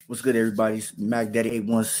What's good, everybody? It's Mack Daddy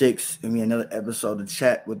 816, and we another episode of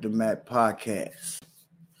Chat with the Mack podcast.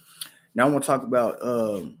 Now I want to talk about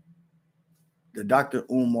the Dr.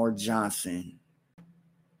 UMAR Johnson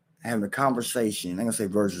having a conversation. I'm gonna say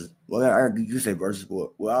versus. Well, you say versus,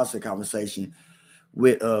 but I'll say conversation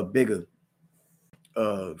with BIGGA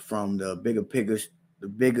from the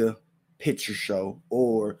BIGGA Picture Show,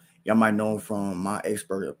 or y'all might know him from my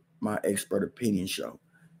expert opinion show.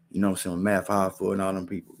 You know what I'm saying? Matt Hoffa and all them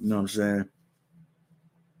people. You know what I'm saying?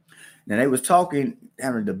 Now they was having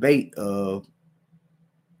a debate of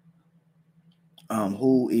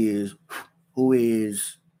who is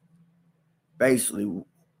basically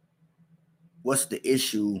what's the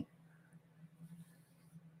issue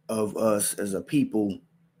of us as a people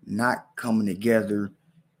not coming together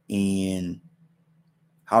and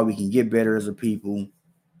how we can get better as a people,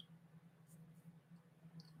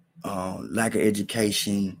 lack of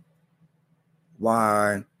education,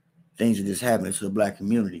 why things are just happening to the black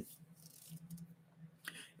community.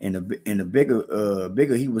 And the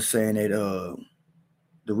BIGGA, he was saying that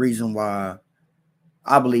the reason why,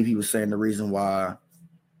 I believe he was saying the reason why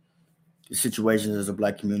the situation as a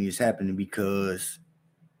black community is happening because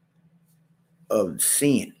of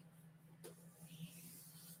sin.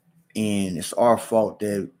 And it's our fault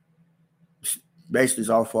that, basically it's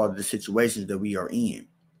our fault of the situations that we are in.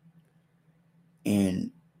 And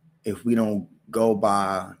if we don't go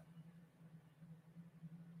by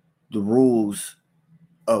the rules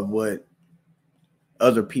of what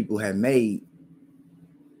other people have made,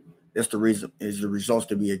 that's the reason, is the results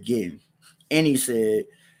that we are getting. And he said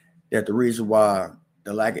that the reason why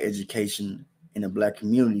the lack of education in the black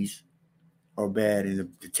communities are bad and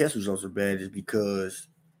the test results are bad is because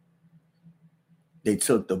they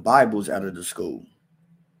took the Bibles out of the school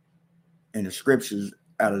and the scriptures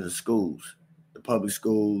out of the schools, the public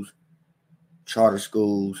schools, charter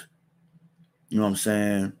schools, you know what I'm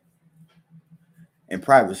saying, and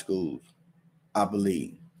private schools, I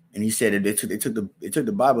believe. And he said that they took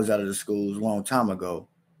the Bibles out of the schools a long time ago.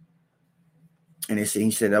 And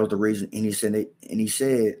he said that was the reason. And he said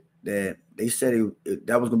that they said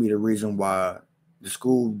that was going to be the reason why the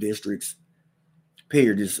school districts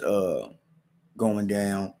period is going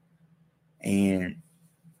down, and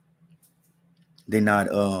they're not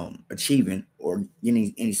achieving or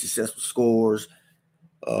getting any successful scores,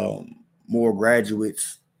 more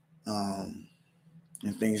graduates, and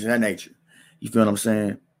things of that nature. You feel what I'm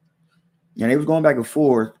saying? And they was going back and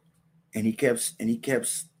forth, and he kept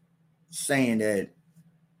saying that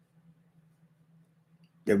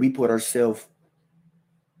we put ourselves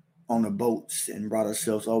on the boats and brought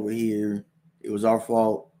ourselves over here. It was our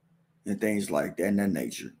fault and things like that and that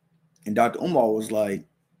nature. And Dr. Umar was like,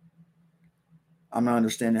 I'm not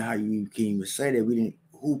understanding how you can even say that. We didn't.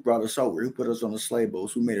 Who brought us over? Who put us on the slave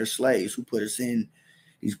boats? Who made us slaves? Who put us in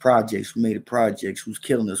these projects? Who made the projects? Who's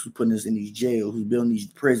killing us? Who's putting us in these jails? Who's building these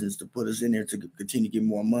prisons to put us in there to continue to get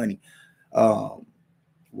more money?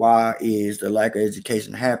 Why is the lack of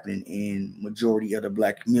education happening in majority of the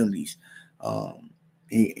black communities? And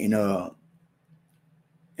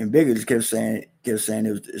BIGGA just kept saying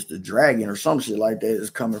it's the dragon or some shit like that is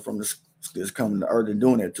coming from it's coming to earth and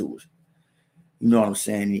doing that to us. You know what I'm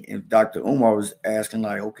saying? And Dr. Umar was asking,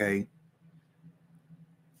 like, okay,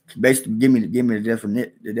 basically give me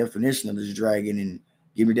the definition of this dragon and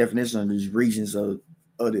give me the definition of these reasons of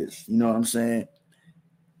this. You know what I'm saying?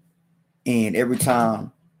 And every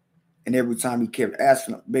time he kept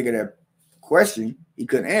asking BIGGA that question, he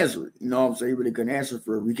couldn't answer it. You know what I'm saying? He really couldn't answer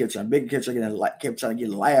for it. BIGGA kept trying to get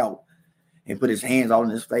loud and put his hands all in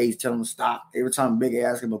his face, tell him to stop. Every time BIGGA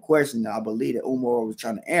asked him a question, I believe that Umar was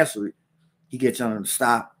trying to answer it. He kept telling him to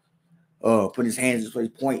stop, put his hands in his face,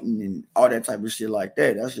 pointing and all that type of shit like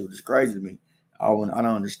that. That shit was just crazy to me. I don't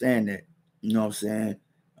understand that. You know what I'm saying?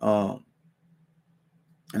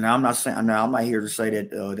 And I'm not here to say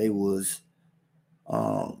that they was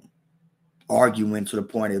arguing to the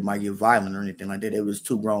point it might get violent or anything like that. It was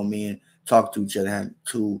two grown men talking to each other, having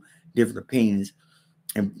two different opinions,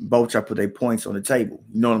 and both try to put their points on the table.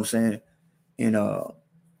 You know what I'm saying? And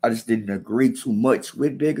I just didn't agree too much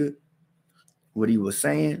with BIGGA, what he was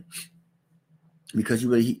saying, because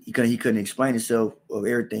he couldn't explain himself of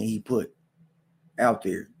everything he put out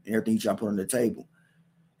there, and everything he tried to put on the table.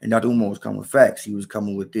 And Dr. Umar was coming with facts. He was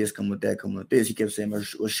coming with this, coming with that, coming with this. He kept saying, well,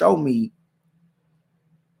 show me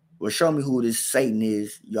who this Satan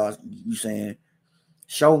is, y'all. You saying,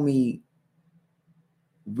 show me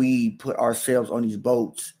we put ourselves on these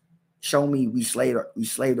boats. Show me we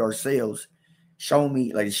slaved ourselves. Show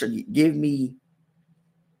me, like, give me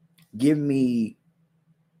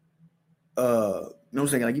You know what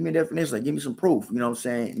I'm saying? Like, give me a definition. Like, give me some proof. You know what I'm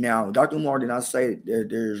saying? Now, Dr. Umar did not say that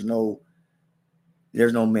there's no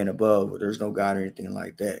man above, or there's no God or anything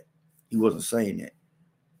like that. He wasn't saying that.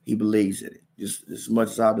 He believes in it. Just as much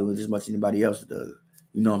as I do, as much as anybody else does.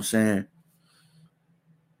 You know what I'm saying?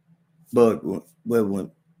 But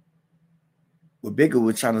when BIGGA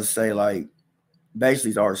was trying to say, like,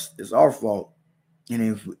 basically it's our fault.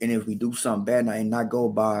 And if we do something bad and not go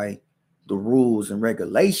by the rules and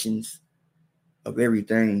regulations of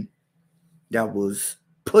everything that was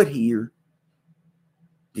put here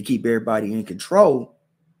to keep everybody in control,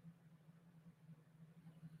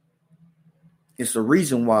 it's the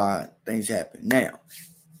reason why things happen. Now,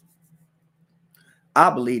 I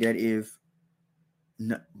believe that if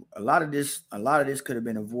a lot of this could have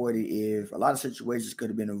been avoided, if a lot of situations could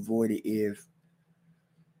have been avoided if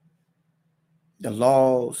the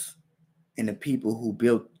laws and the people who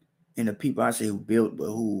built, and the people, I say who built, but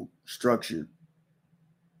who structured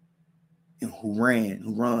and who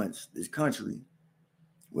runs this country,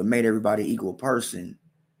 would made everybody equal person,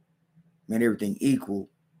 made everything equal,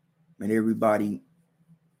 made everybody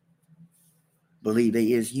believe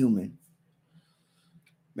they is human,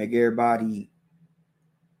 make everybody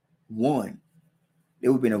one, it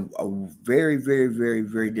would have been a very, very, very,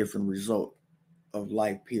 very different result of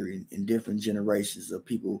life, period, in different generations of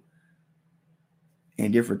people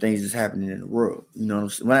and different things that's happening in the world. You know what I'm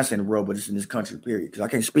saying? When I say in the world, but it's in this country, period. Because I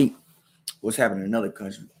can't speak what's happening in another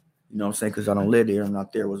country. You know what I'm saying? Because I don't live there. I'm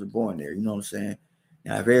not there. I wasn't born there. You know what I'm saying?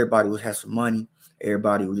 Now, if everybody would have some money,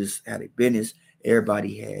 everybody would just had a business,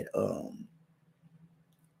 everybody had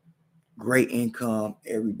great income,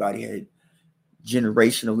 everybody had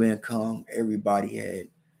generational income, everybody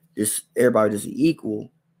just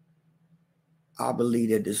equal, I believe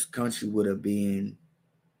that this country would have been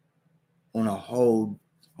on a whole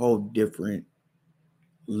different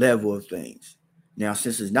level of things. Now,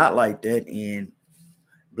 since it's not like that, and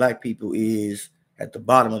black people is at the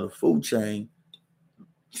bottom of the food chain,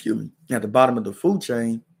 at the bottom of the food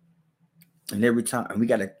chain, and every time, and we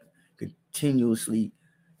got to continuously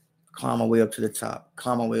climb our way up to the top,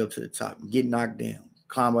 get knocked down,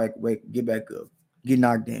 climb back, get back up, get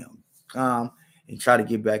knocked down, climb, and try to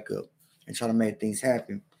get back up, and try to make things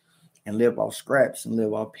happen, and live off scraps, and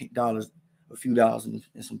live off dollars, a few dollars and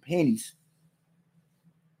some pennies.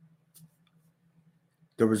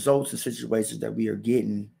 The results and situations that we are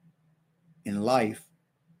getting in life,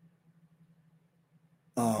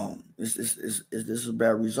 this is a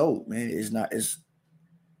bad result, man. It's not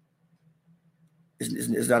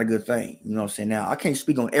a good thing. You know what I'm saying? Now, I can't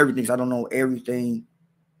speak on everything, because I don't know everything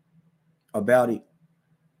about it.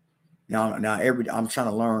 Now I'm trying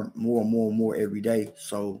to learn more and more and more every day.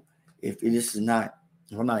 So if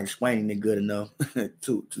I'm not explaining it good enough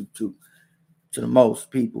to the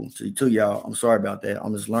most people, to y'all, I'm sorry about that.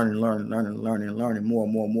 I'm just learning more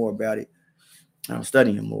and more about it. And I'm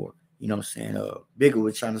studying more. You know what I'm saying? BIGGA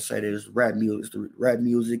was trying to say that it's rap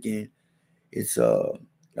music, and it's a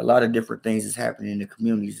lot of different things that's happening in the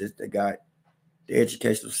communities that got the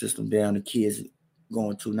educational system down, the kids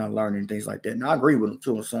going to not learning, things like that. And I agree with them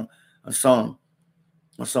too on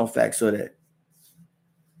some facts of that.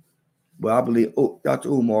 But I believe Dr.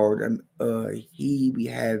 Umar, he be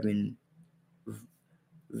having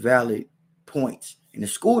valid points. In the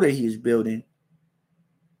school that he is building,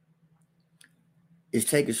 it's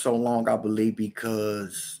taking so long, I believe,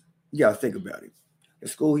 because you gotta think about it. The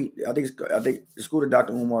school, I think the school that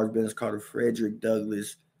Dr. Umar has been is called the Frederick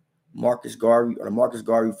Douglass Marcus Garvey, or the Marcus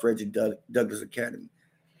Garvey Frederick Douglass Academy.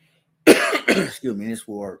 Excuse me. And it's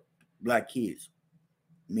for black kids,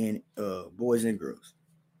 men, boys and girls.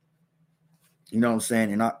 You know what I'm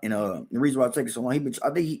saying? And the reason why I take it so long, I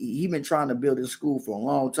think he been trying to build this school for a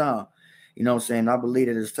long time. You know what I'm saying? I believe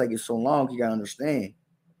that it's taking so long. You gotta understand,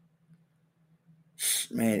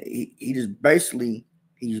 man. He's basically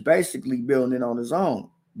building it on his own,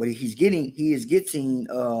 but he is getting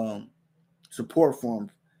support from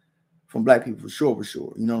black people for sure.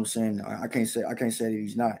 You know what I'm saying? I can't say that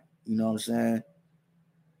he's not. You know what I'm saying?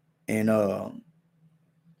 And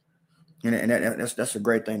that's a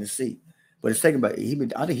great thing to see. But it's taken about, I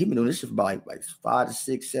think he's been doing this shit for about like 5 to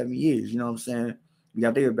 6, 7 years. You know what I'm saying? You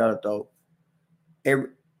gotta think about it though.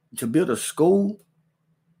 To build a school,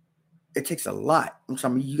 it takes a lot. I'm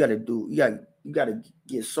saying you gotta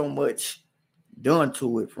get so much done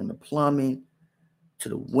to it, from the plumbing to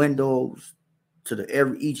the windows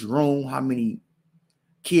to each room, how many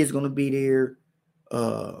kids gonna be there,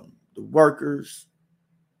 the workers,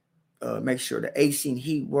 make sure the AC and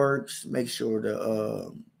heat works, make sure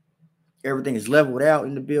the everything is leveled out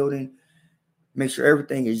in the building, make sure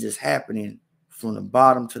everything is just happening from the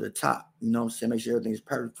bottom to the top. You know what I'm saying? Make sure everything's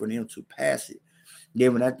perfect for them to pass it.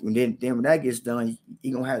 Then when that gets done,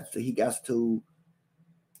 he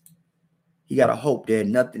gotta hope that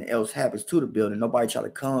nothing else happens to the building. Nobody try to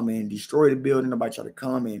come and destroy the building. Nobody try to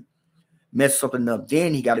come and mess something up.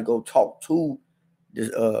 Then he got to go talk to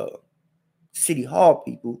the city hall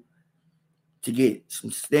people to get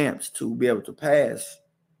some stamps to be able to pass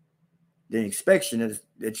the inspection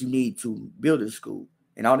that you need to build a school.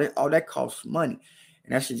 And all that costs money.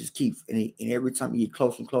 And that should just keep, and every time you get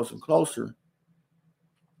closer and closer and closer,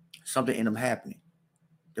 something ends up happening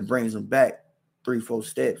that brings them back 3-4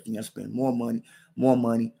 steps. You got to spend more money, more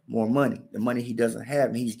money, more money. The money he doesn't have,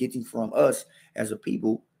 and he's getting from us as a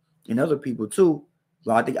people and other people too.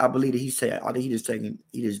 But I believe that he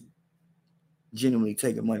just genuinely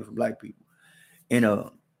taking money from black people. And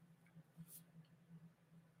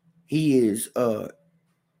he is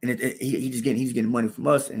he's getting money from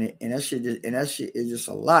us, and that shit is just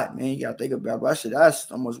a lot, man. You gotta think about it.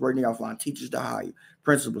 That's almost where they gotta find teachers to hire,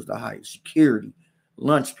 principals to hire, security,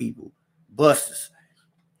 lunch people, buses.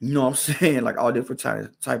 You know what I'm saying? Like all different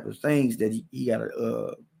type of things that he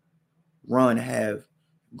gotta run and have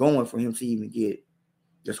going for him to even get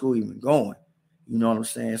the school even going. You know what I'm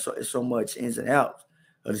saying? So it's so much ins and outs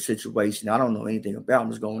of the situation. I don't know anything about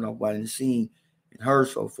what's going on behind the scene and heard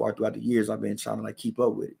so far throughout the years. I've been trying to like keep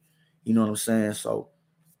up with it. You know what I'm saying? So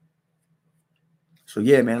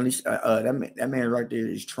yeah, man. At least that man right there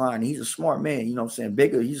is trying. He's a smart man. You know what I'm saying?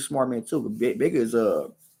 BIGGA, he's a smart man too. BIGGA is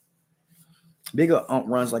BIGGA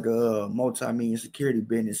runs like a multi-million security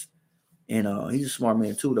business, and he's a smart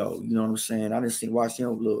man too, though. You know what I'm saying? I didn't watch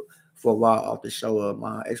him for a while off the show,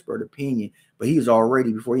 My Expert Opinion, but he was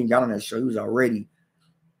already, before he got on that show, he was already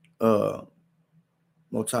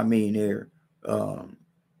multi-millionaire,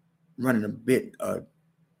 running a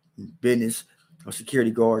business of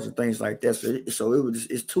security guards and things like that. So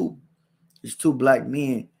it's two black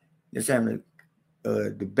men that's having a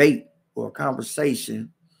debate or a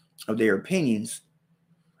conversation of their opinions,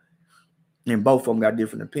 and both of them got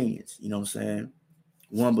different opinions. You know what I'm saying?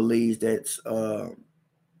 One believes that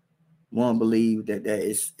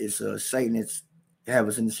it's Satan that's have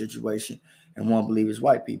us in the situation, and one believes it's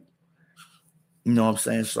white people. You know what I'm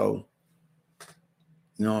saying? So,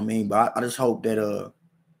 you know what I mean? But I just hope that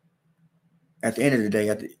at the end of the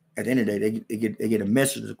day, they get a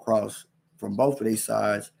message across from both of these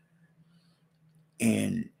sides,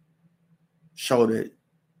 and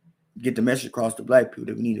get the message across to black people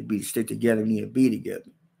that we need to stick together, we need to be together.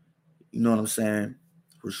 You know what I'm saying?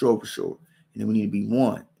 For sure. And then we need to be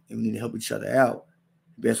one, and we need to help each other out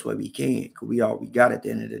the best way we can, because we got at the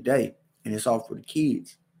end of the day, and it's all for the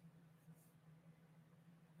kids.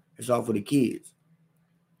 It's all for the kids.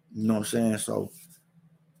 You know what I'm saying? So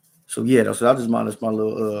yeah, so that's just my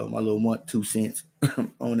little 1-2 cents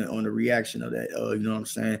on the reaction of that. You know what I'm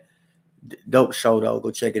saying? Dope show though.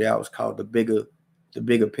 Go check it out. It's called The Bigger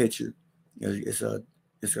Picture.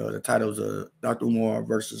 The title's Dr. UMAR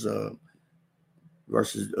versus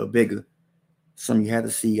BIGGA. Something you have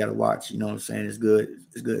to see, you got to watch. You know what I'm saying? It's good.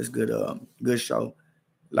 It's good. Good show.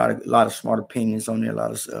 A lot of smart opinions on there.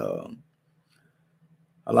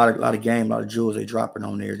 A lot of game, a lot of jewels they dropping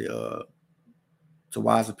on there to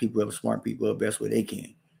wise the people up, smart people up, best way they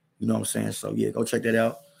can. You know what I'm saying? So yeah, go check that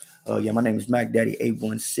out. My name is Mack Daddy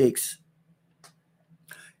 816.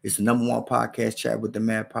 It's the #1 podcast, Chat with the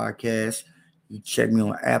Mack podcast. You check me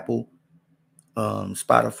on Apple,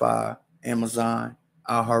 Spotify, Amazon,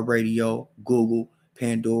 iHeartRadio, Google,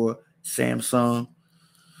 Pandora, Samsung.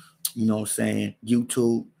 You know what I'm saying?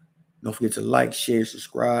 YouTube. Don't forget to like, share,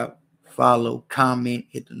 subscribe, follow, comment,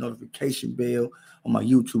 hit the notification bell on my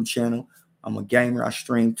YouTube channel. I'm a gamer. I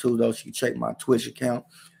stream too, though. So you can check my Twitch account.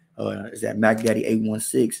 It's at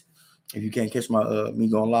MackDaddy816. If you can't catch my me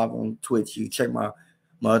going live on Twitch, you check my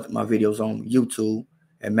videos on YouTube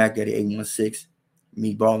at MackDaddy816.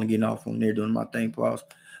 Me balling, getting off on there, doing my thing. Pause.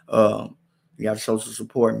 You got to show some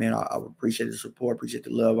support, man. I appreciate the support, appreciate the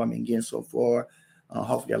love I've been getting so far.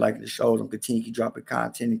 Hopefully, I like the shows. I'm continuing to keep dropping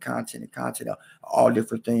content, all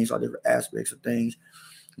different things, all different aspects of things.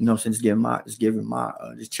 You know what I'm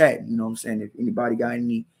saying? Just chatting. You know what I'm saying? If anybody got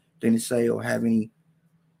anything to say or have any,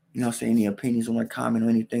 you know what I'm saying, any opinions on my comment or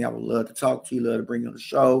anything, I would love to talk to you, love to bring you on the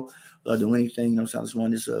show, love to do anything. You know what I'm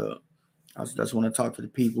saying? I just want to talk to the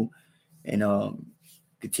people and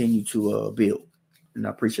continue to build. And I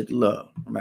appreciate the love.